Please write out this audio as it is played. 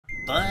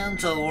Time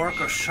to work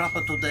a shop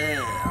today.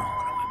 What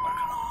are we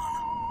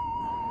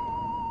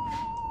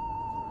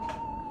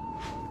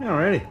working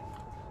on? Alrighty.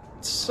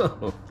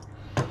 So,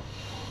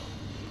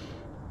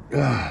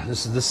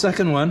 this is the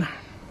second one.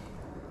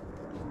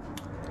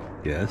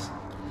 Yes.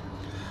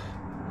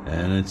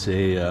 And it's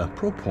a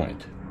Pro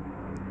Point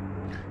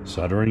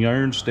soldering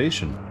iron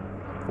station.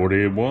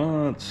 48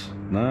 watts.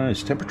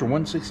 Nice. Temperature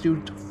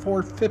 160 to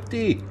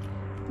 450.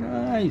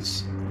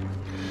 Nice.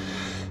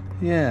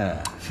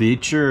 Yeah.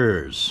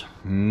 Features.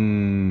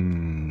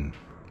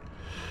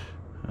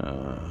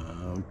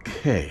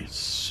 Okay.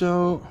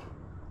 So,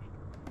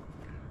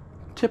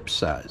 tip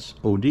size.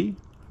 OD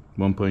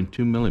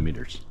 1.2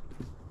 millimeters.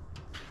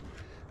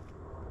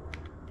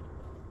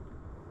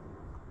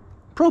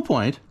 Pro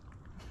Point.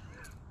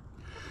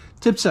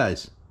 Tip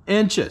size.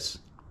 Inches.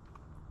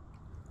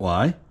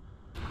 Why?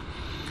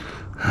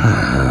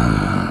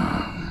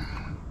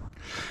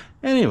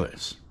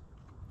 Anyways,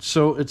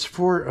 so it's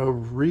for a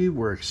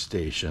rework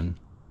station,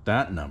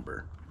 that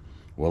number.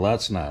 Well,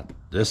 that's not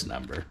this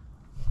number.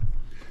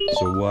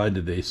 So why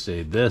did they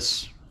say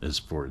this is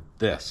for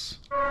this?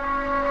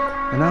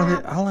 And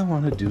now all I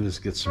want to do is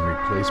get some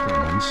replacement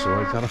ones, so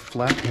I got a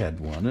flathead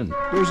one, and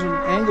there's an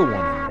angle one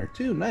in there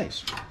too.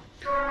 Nice.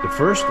 The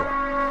first one.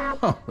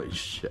 Holy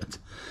shit.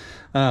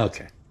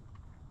 Okay.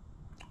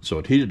 So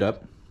it heated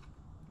up.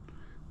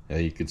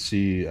 You could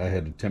see I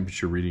had a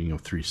temperature reading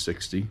of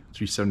 360,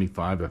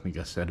 375, I think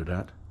I set it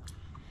at.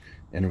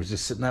 And it was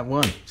just sitting at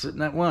one,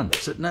 sitting at one,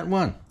 sitting at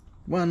one.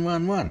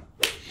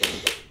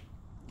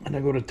 And I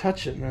go to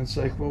touch it, and it's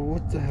like, well,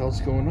 what the hell's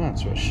going on?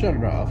 So I shut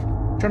it off,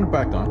 turn it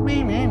back on,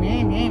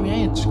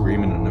 it's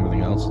screaming and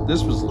everything else.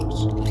 This was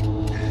loose.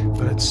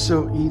 But it's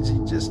so easy,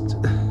 just,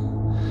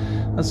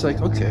 I was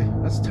like, okay,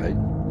 that's tight.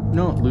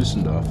 No, it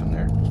loosened off in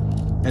there.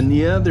 And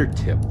the other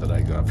tip that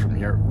I got from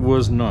here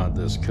was not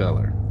this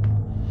color.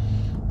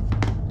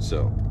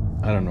 So,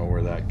 I don't know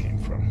where that came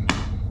from.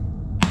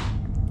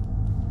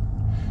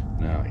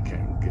 Now I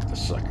can't get the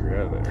sucker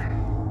out of there.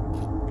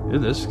 Yeah,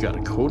 this has got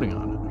a coating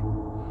on it.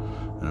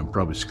 And I'm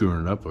probably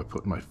screwing it up by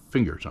putting my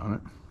fingers on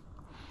it.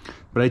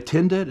 But I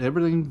tinned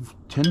everything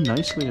tinned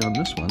nicely on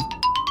this one.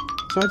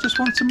 So I just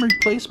want some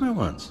replacement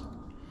ones.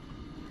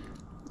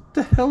 What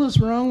the hell is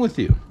wrong with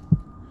you?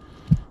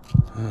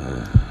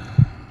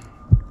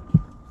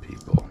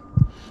 People.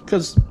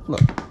 Because,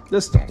 look,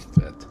 this don't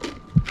fit.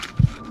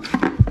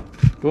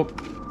 Whoop.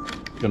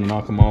 Gonna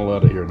knock them all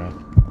out of here now.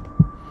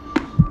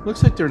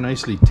 Looks like they're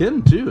nicely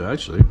tinned too,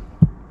 actually.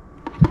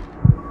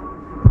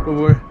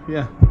 But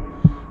yeah,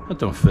 that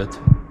don't fit.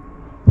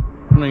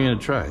 What am I gonna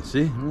try?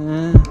 See?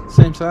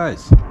 Same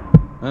size.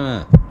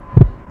 And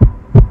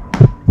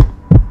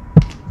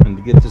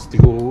to get this to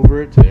go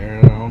over it, there,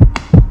 I don't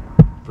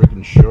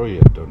freaking show you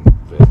it doesn't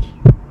fit.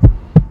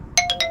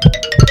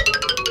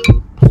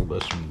 Pull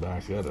this one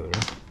back out of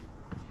there.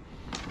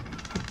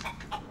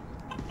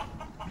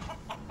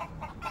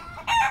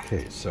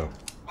 Okay, so,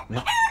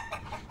 yep,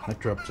 that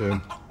dropped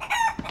in.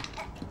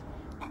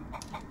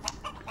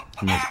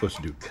 Am I supposed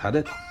to do cut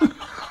it?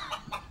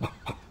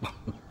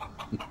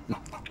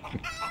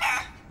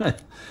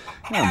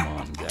 Come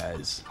on,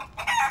 guys.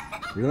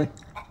 Really?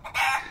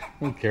 I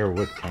don't care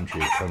what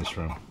country it comes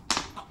from.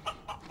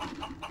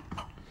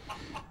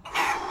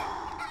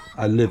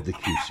 I live the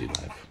QC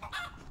life.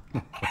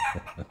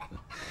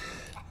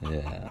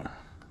 Yeah.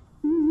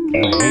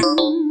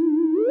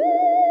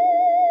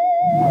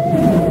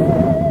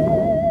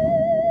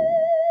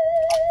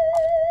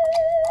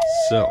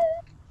 So,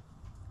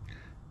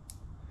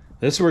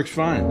 this works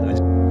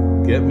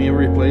fine. Get me a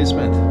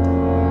replacement.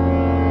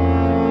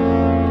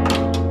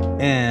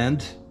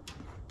 And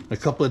a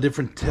couple of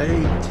different tips.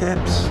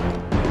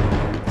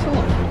 That's all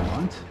I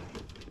want.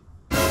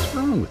 What's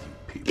wrong with you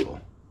people?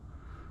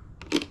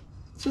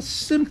 It's a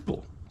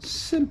simple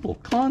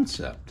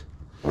concept.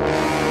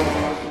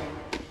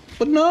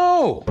 But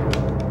no!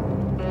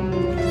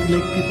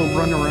 Make people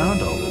run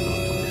around all over the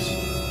place.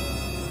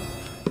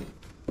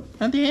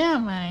 And yeah,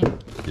 mine.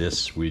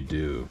 Yes, we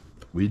do.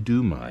 We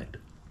do mind.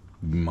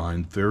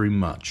 Mind very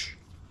much.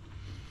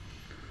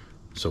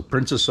 So,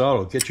 Princess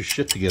Auto, get your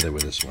shit together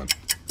with this one.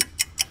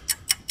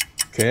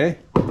 Okay?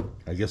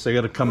 I guess I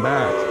gotta come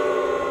back.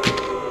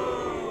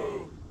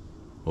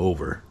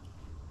 Over.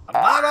 I'm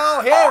not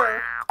all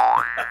here.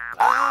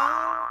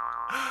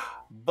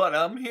 But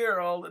I'm here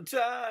all the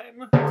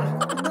time.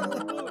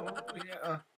 Yeah.